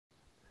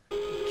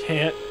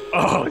can't.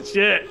 Oh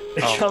shit!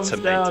 It comes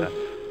down.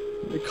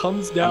 It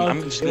comes down.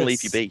 I'm just gonna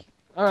leave you be.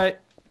 All right.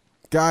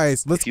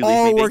 Guys, let's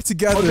all work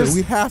together.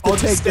 We have to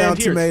take down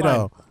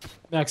Tomato.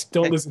 Max,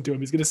 don't listen to him.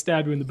 He's gonna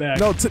stab you in the back.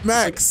 No,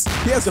 Max.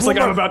 He has just like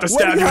I'm about to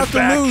stab you in the back. What do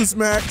you have to lose,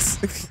 Max?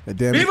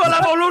 Damn it. Viva la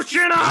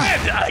evolution!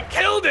 I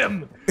killed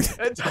him.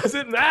 It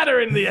doesn't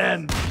matter in the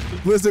end.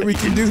 Blizzard, we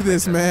can do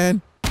this,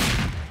 man.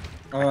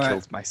 I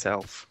killed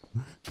myself.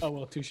 Oh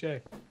well, touche.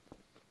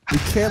 We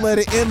can't let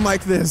it end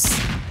like this.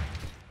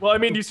 Well, I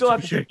mean, you still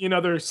have to beat me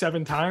another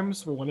 7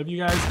 times for one of you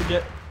guys to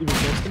get even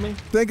close to me.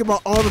 Think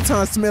about all the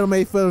times Tomato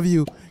made fun of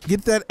you.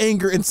 Get that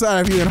anger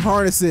inside of you and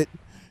harness it.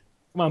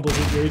 Come on,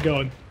 Blizzard, where are you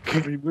going?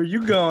 Where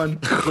you going?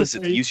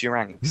 Blizzard, use your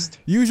angst.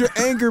 Use your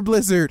anger,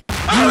 Blizzard.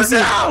 Use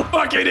it.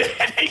 Fucking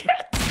idiot!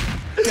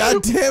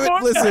 God damn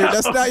it, Blizzard.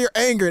 That's not your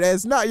anger.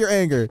 That's not your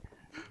anger.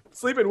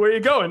 Sleeping, where are you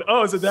going?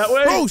 Oh, is it that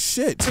way? Oh,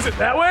 shit. Is it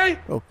that way?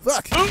 Oh,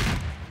 fuck.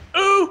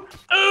 Ooh!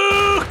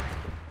 Ooh!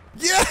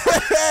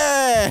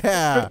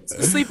 Yeah!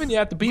 Sleeping, you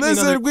have to beat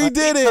Blizzard, me another, we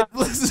did it!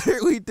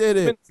 Blizzard, we did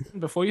it!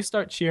 Before you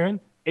start cheering,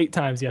 8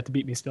 times you have to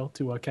beat me still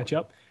to catch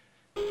up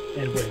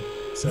and win.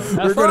 So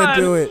we're gonna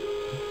do it.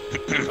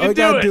 All you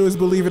gotta do is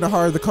believe in the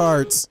heart of the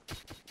cards.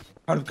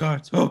 Heart of the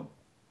cards. Oh.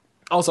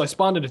 Also, I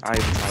spawned in a I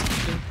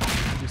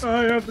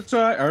have the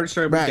tie. I already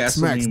started with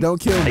gasoline. Max, don't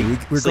kill me.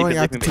 We're going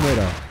after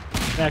Tomato.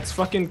 Max,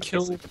 fucking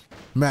kill.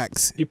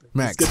 Max,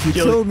 Max, you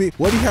killed me.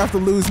 What do you have to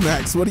lose,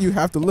 Max? What do you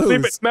have to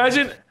lose?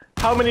 Imagine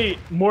how many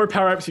more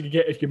power-ups you could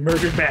get if you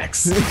murdered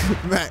Max.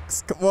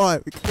 Max, come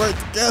on. We can work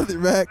together,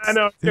 Max. I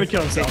know, he's gonna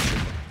kill himself.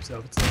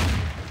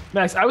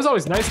 Max, I was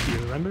always nice to you,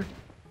 remember?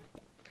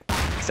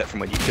 Except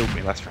from when you killed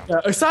me last round.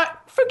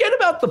 Forget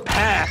about the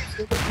past,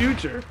 the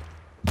future.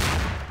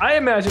 I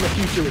imagine a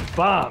future with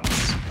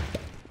bombs.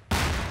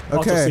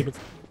 Okay.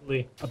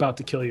 Also, about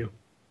to kill you.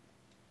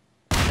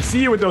 I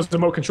see you with those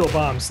remote control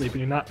bombs, Sleepy.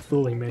 You're not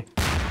fooling me.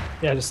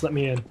 Yeah, just let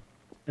me in.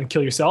 And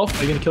kill yourself?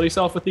 Are you gonna kill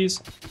yourself with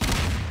these?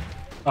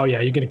 Oh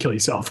yeah, you're gonna kill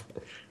yourself.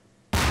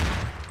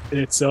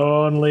 It's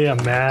only a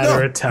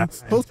matter of time.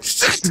 Oh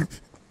shit!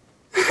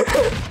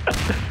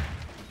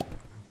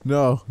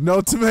 No,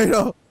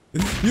 Tomato!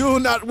 You will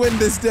not win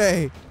this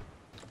day!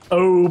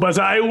 Oh, but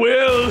I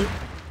will!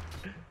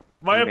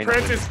 My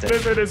apprentice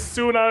Blizzard is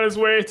soon on his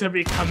way to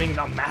becoming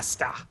the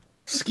master.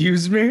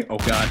 Excuse me? Oh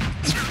god.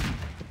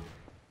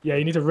 Yeah,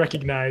 you need to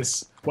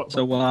recognize what.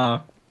 So,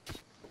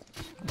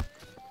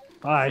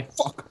 Bye.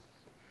 Fuck.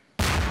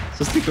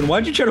 So, Stephen,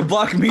 why'd you try to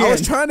block me? I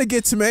was trying to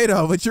get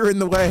Tomato, but you're in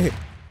the way.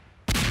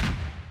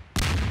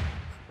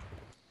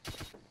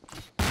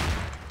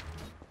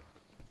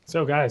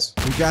 So, guys.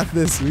 We got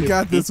this. We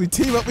got this. We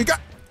team up. We got.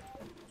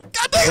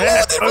 God dang it!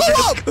 Why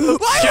did it blow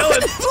up? Why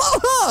did it blow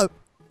up?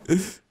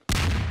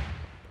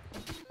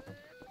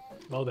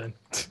 Well then.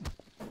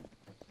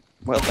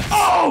 Well then.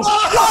 Oh!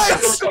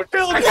 What?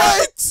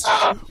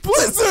 What?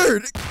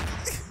 Blizzard!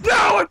 No,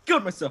 I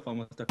killed myself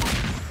almost.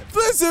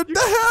 Blizzard, the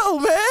hell,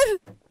 man?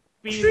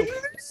 You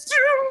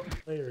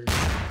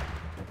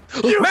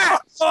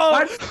Max!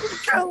 Oh,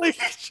 killing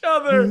each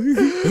other!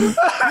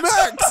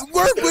 Max,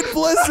 work with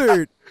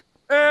Blizzard!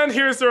 And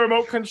here's the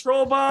remote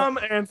control bomb,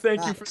 and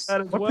thank you for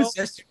that as well. What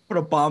possessed you to put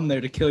a bomb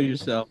there to kill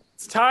yourself?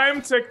 It's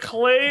time to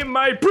claim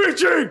my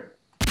preaching!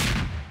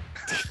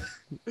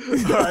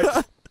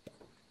 Alright.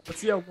 Let's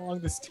see how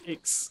long this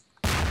takes.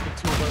 The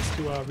 2 of us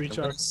to reach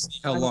our... See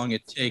how long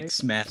it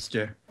takes,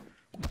 Master.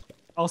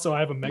 Also,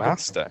 I have a mega...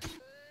 Master?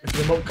 With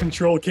remote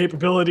control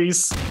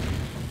capabilities.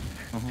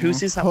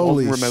 Whose is that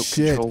Holy one remote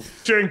shit. control?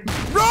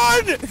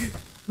 Run!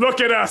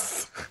 Look at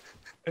us!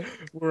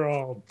 We're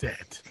all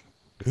dead.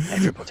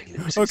 Everybody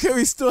loses. Okay,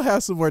 we still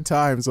have some more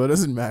time, so it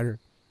doesn't matter.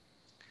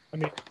 I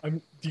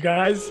mean, you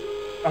guys,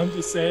 I'm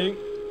just saying,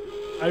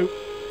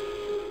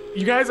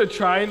 you guys are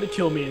trying to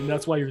kill me, and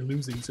that's why you're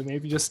losing. So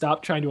maybe just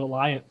stop trying to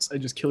alliance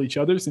and just kill each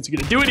other, since you're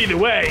gonna do it either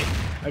way.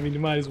 I mean, you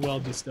might as well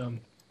just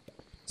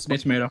Hey,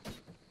 Tomato.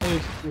 Hey,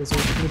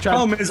 Blizzard,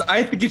 Problem is, I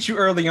have to get you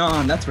early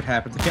on. That's what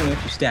happens. I can't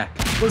let you stack.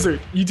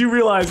 Blizzard, you do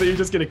realize that you're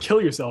just gonna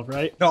kill yourself,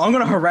 right? No, I'm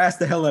gonna harass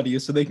the hell out of you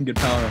so they can get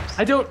power-ups.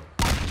 I don't.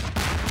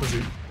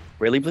 Blizzard.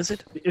 Really,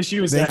 Blizzard? The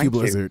issue is Thank that you,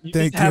 Blizzard.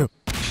 Thank you.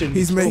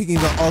 He's making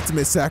the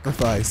ultimate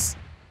sacrifice.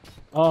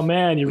 Oh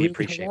man, you're really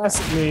appreciate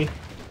harassing me.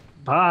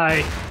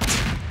 Bye.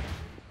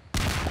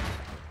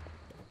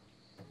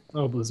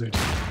 Oh, Blizzard.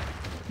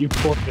 You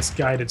poor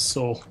misguided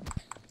soul.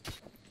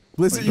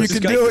 Blizzard, you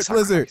can do it,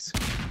 Blizzard.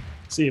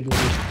 See you,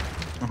 Blizzard.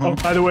 Oh,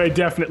 by the way,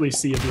 definitely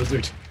see you,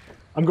 Blizzard.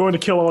 I'm going to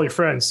kill all your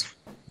friends.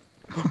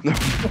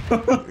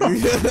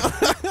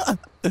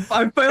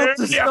 I failed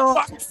to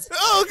stop.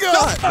 Oh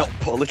god! Not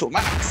poor little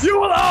Max. You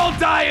will all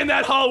die in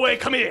that hallway.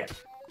 Come here.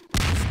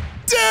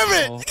 Damn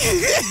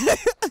it!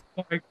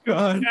 Oh my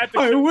god!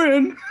 I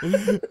win.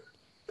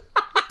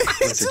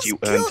 Blizzard, you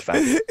earned that.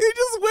 He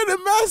just went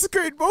and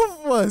massacred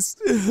both of us.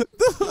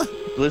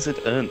 Blizzard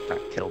earned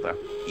that kill, though.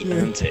 He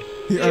earned it.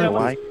 He You know earned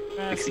why?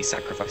 Because he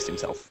sacrificed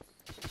himself.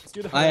 Let's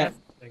do the harass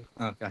thing.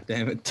 Oh god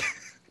damn it!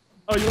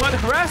 Oh, you wanted to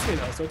harass me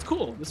though, so it's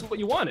cool. This is what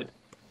you wanted,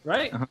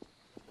 right?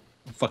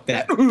 Fuck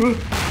that.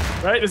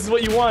 Right? This is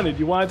what you wanted.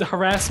 You wanted to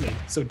harass me.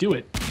 So do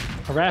it.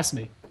 Harass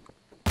me.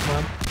 Come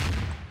on.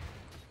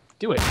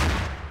 Do it.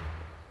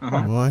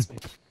 Come on.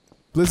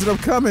 Blizzard, I'm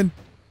coming.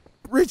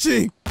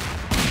 Richie.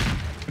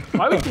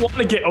 Why would you want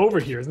to get over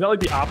here? Isn't that like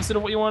the opposite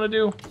of what you want to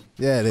do?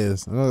 Yeah, it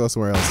is. I'm gonna go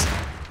somewhere else.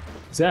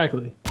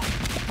 Exactly.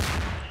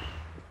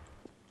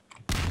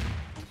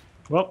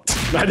 Well,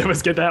 neither of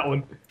us get that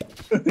one.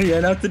 Yeah,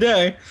 not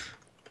today.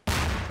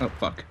 Oh,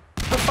 fuck.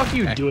 What the fuck are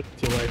you doing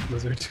with your life,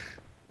 Blizzard?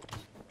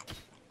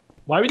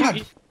 Why would you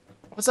eat?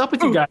 What's up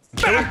with you guys?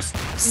 Max!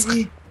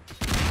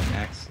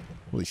 Max.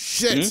 Holy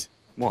shit.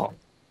 What?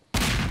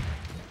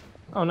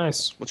 Oh,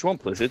 nice. What do you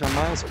want, Blizzard? I'm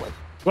miles away.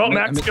 Well,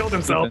 Max killed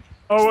himself.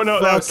 Oh,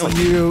 no, that Fuck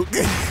was... you.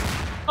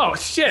 Oh,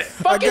 shit.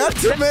 I Fucking got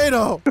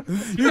tomato.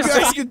 You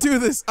guys can do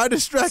this. I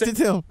distracted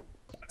him.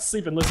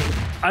 sleeping. Listen,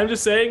 I'm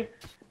just saying,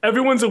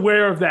 everyone's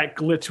aware of that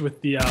glitch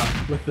with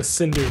the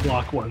cinder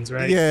block ones,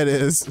 right? Yeah, it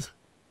is.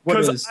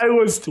 Because I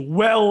was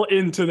well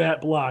into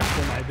that block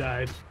when I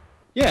died.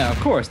 Yeah, of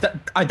course.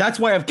 That's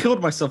why I've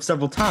killed myself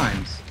several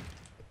times.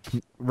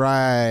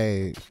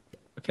 Right.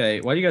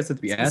 Okay, why do you guys have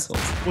to be assholes?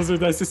 Blizzard,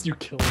 that's just you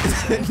killing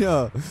yourself.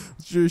 No,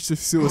 it's your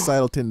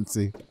suicidal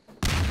tendency.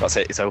 That's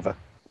it. It's over.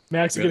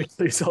 Max, you're gonna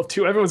kill yourself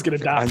too. Everyone's gonna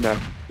die. I know.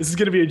 This is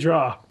gonna be a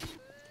draw.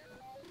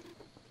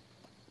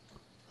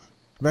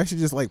 I'm actually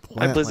just like Hi,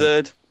 plant.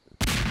 Blizzard.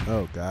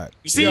 Oh god.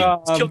 You see, Yeah,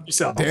 you killed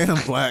yourself. Damn,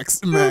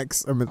 Max.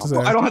 I meant to say.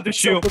 I don't have to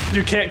shoot.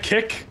 You can't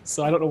kick,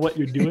 so I don't know what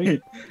you're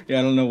doing. Yeah,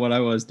 I don't know what I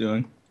was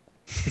doing.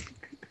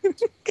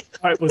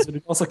 Alright, Blizzard,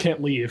 you also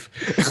can't leave.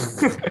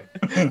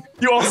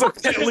 You also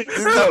can't leave.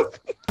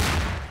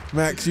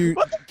 Max, you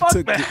fuck,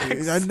 took.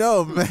 Max? I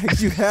know,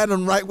 Max. You had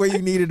him right where you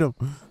needed him.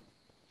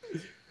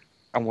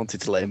 I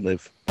wanted to let him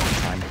live.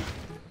 Time.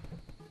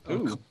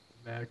 Ooh,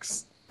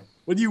 Max.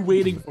 What are you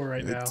waiting for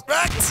right now?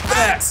 Max,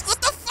 what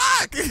the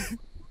fuck?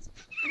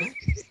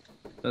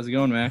 How's it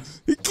going,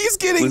 Max? He keeps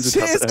getting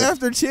Blizzard chance top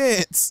after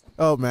chance.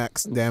 Oh,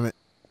 Max, damn it.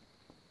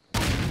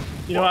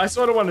 You know, I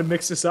sort of want to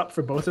mix this up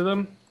for both of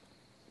them.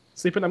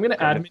 Sleeping, I'm gonna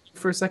admin you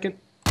for a second.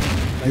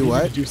 You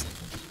what?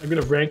 I'm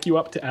gonna rank you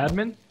up to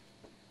admin,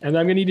 and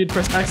I'm gonna need you to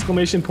press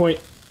exclamation point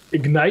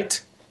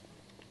ignite.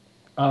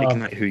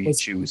 Ignite who you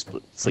choose.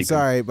 I'm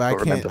sorry, but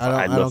I can't.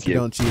 I don't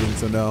condone cheating,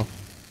 so no.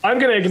 I'm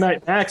gonna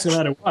ignite Max no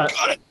matter what.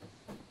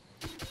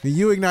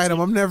 You ignite him.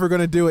 I'm never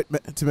gonna do it,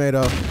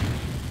 Tomato.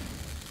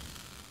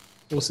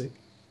 We'll see.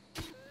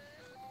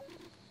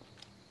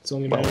 It's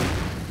only my.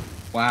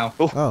 Wow.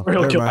 Oh, Or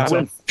he'll never kill mind.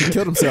 himself. He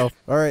killed himself.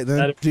 All right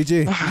then.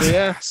 GG.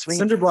 Yeah, sweet.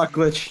 Cinder block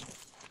glitch.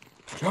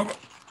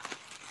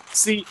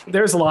 See,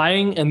 there's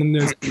lying, and then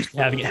there's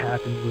having it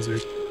happen,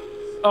 Blizzard.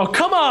 Oh,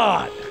 come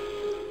on!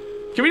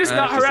 Can we just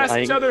not just harass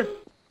lying. each other?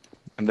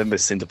 And then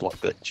there's cinder block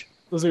glitch.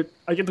 Blizzard,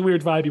 I get the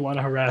weird vibe you want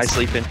to I harass.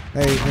 sleep in.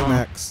 Hey,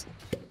 Max.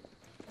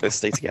 Let's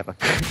stay together.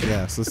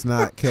 Yes, let's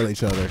not kill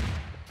each other.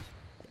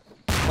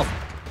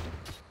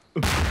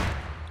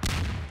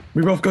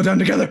 We both go down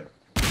together.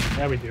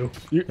 Yeah, we do.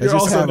 You're Let's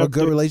just also have no a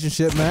good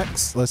relationship,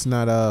 Max. Let's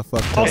not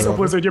fuck. each other Also, over.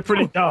 Blizzard, you're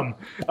pretty dumb.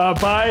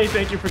 Bye.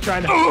 Thank you for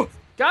trying to.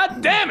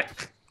 God damn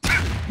it!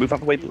 Move out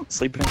the way,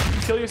 sleep in.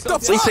 Kill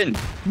yourself. The Sleep in.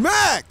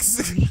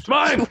 Max!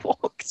 Mine. You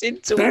walked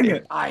into Dang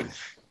it. it.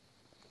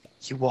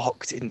 You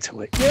walked into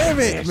it. Damn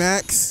it,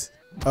 X.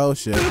 Oh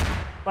shit.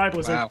 Bye,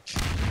 Blizzard. Wow.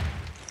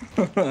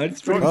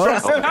 That's pretty Oh.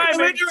 impressive. Hi, I'm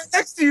Max. right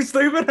next to you,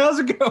 Sleeping. How's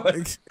it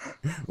going?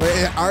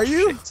 Wait, are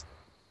you?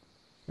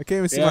 I can't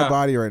even see my Yeah.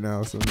 body right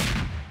now. So.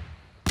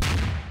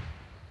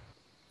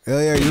 Oh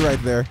yeah, you're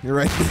right there. You're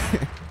right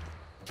there.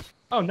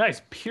 Oh,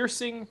 nice.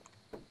 Piercing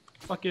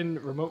fucking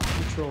remote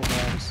control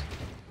bombs.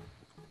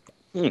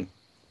 A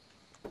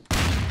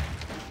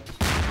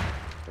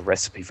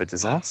recipe for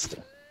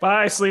disaster.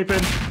 Bye,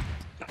 sleeping.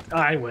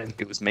 I win.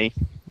 It was me.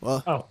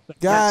 Well, Oh,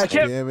 God I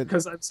can't damn it.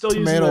 because I'm still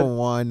using Tomato the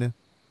won.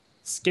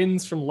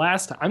 skins from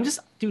last time. I'm just,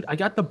 dude. I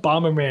got the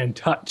Bomberman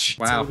touch.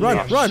 Wow. Run,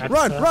 yeah, run, that's,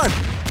 run, run!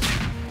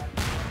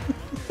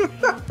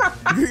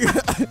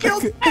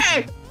 Kill me!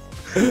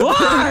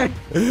 Why?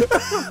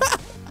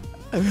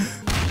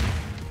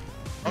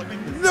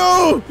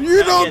 No!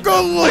 You don't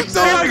go wolf!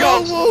 Don't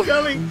go wolf!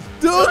 Coming.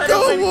 Don't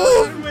go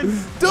wolf!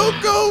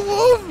 Don't go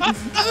wolf!